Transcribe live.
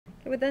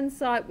With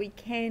iNZight we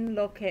can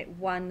look at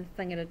one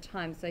thing at a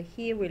time. So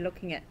here we're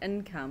looking at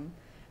income,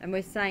 and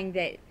we're saying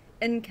that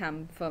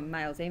income for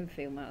males and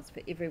females,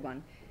 for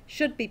everyone,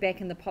 should be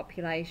back in the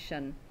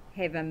population,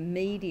 have a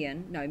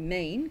median, no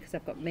mean, because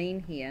I've got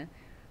mean here,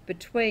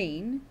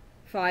 between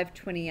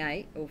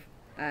 528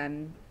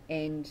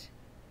 and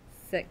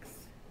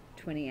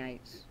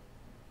 628.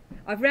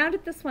 I've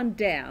rounded this one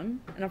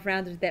down and I've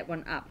rounded that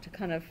one up to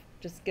kind of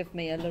just give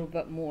me a little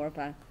bit more of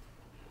a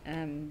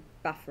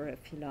buffer,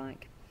 if you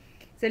like.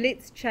 So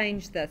let's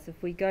change this.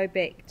 If we go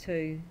back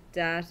to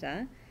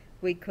data,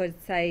 we could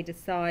say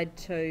decide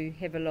to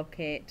have a look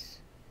at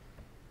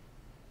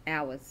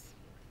hours.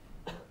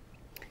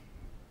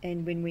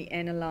 And when we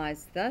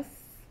analyse this,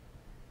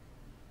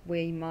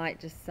 we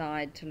might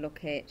decide to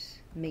look at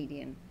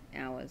median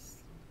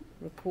hours.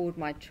 Record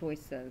my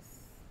choices.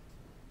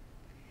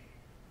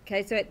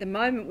 Okay, so at the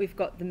moment we've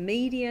got the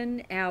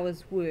median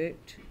hours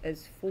worked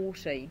is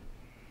 40.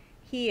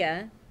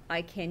 Here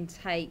I can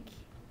take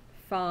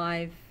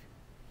 5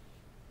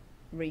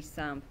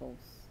 resamples.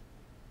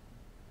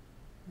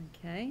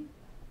 Okay,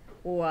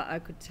 or I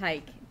could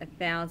take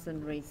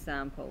 1,000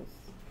 resamples.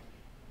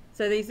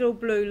 So these little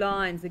blue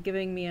lines are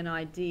giving me an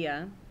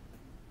idea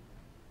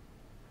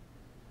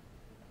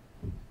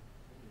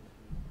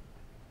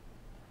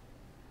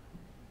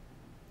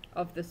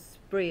of the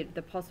spread,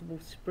 the possible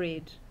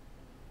spread.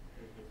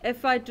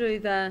 If I do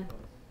the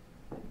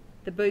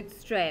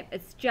Bootstrap,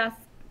 it's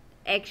just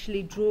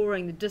actually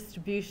drawing the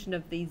distribution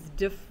of these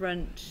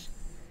different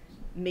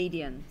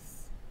medians.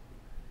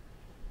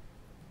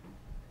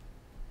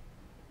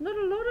 Not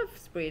a lot of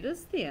spread,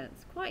 is there?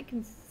 It's quite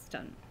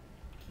consistent.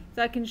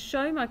 So I can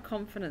show my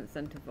confidence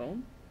interval.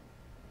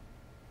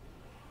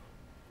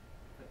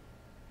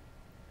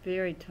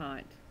 Very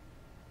tight.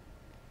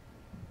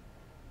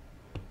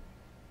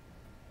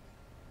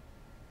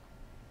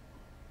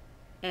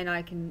 And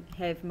I can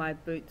have my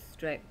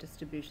Bootstrap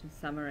distribution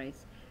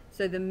summaries.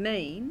 So the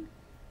mean,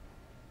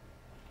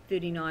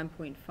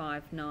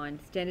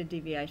 39.59, standard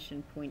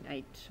deviation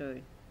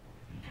 0.82.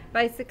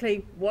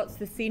 Basically, what's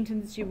the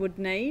sentence you would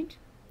need?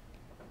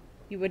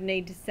 You would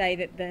need to say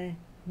that the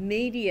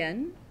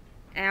median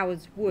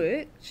hours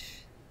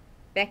worked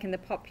back in the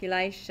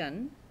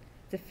population,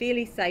 it's a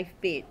fairly safe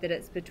bet that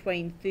it's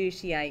between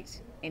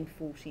 38 and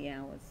 40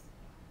 hours.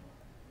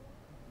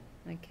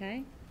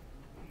 Okay?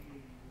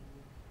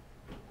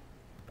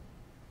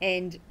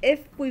 And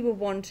if we were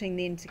wanting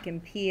then to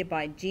compare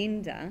by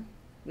gender,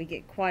 we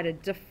get quite a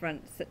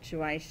different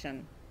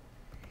situation.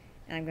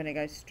 And I'm going to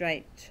go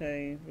straight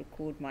to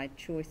record my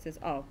choices.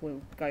 Oh,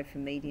 we'll go for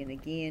median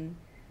again.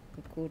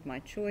 Record my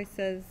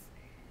choices.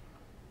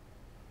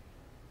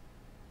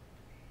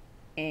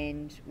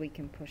 And we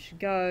can push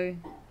go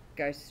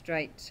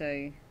straight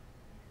to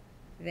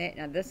that.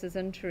 Now this is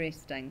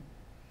interesting,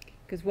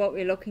 because what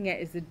we're looking at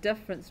is the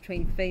difference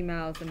between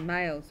females and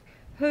males.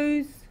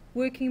 Who's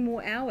working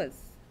more hours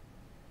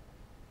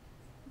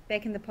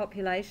back in the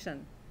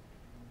population?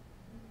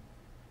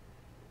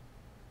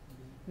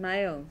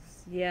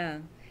 Males,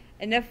 yeah.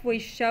 And if we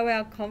show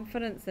our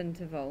confidence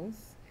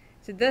intervals,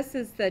 so this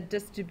is the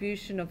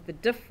distribution of the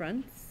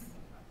difference.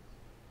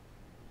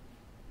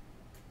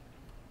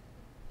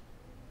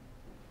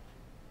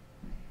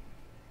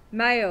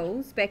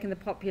 Males back in the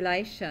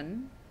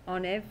population,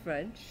 on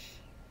average,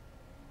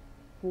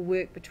 will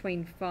work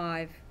between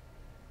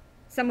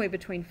somewhere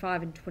between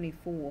 5 and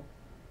 24.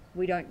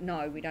 We don't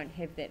know, we don't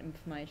have that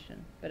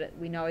information, but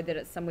we know that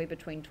it's somewhere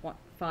between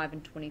 5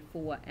 and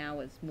 24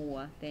 hours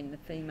more than the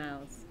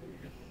females.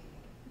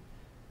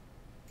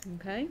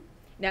 Okay.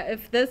 Now,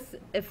 if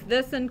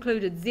this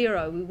included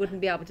 0, we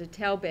wouldn't be able to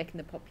tell back in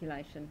the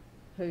population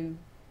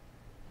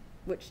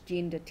which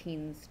gender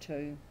tends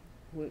to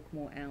work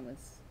more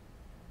hours.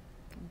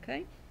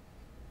 Okay.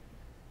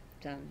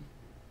 Done.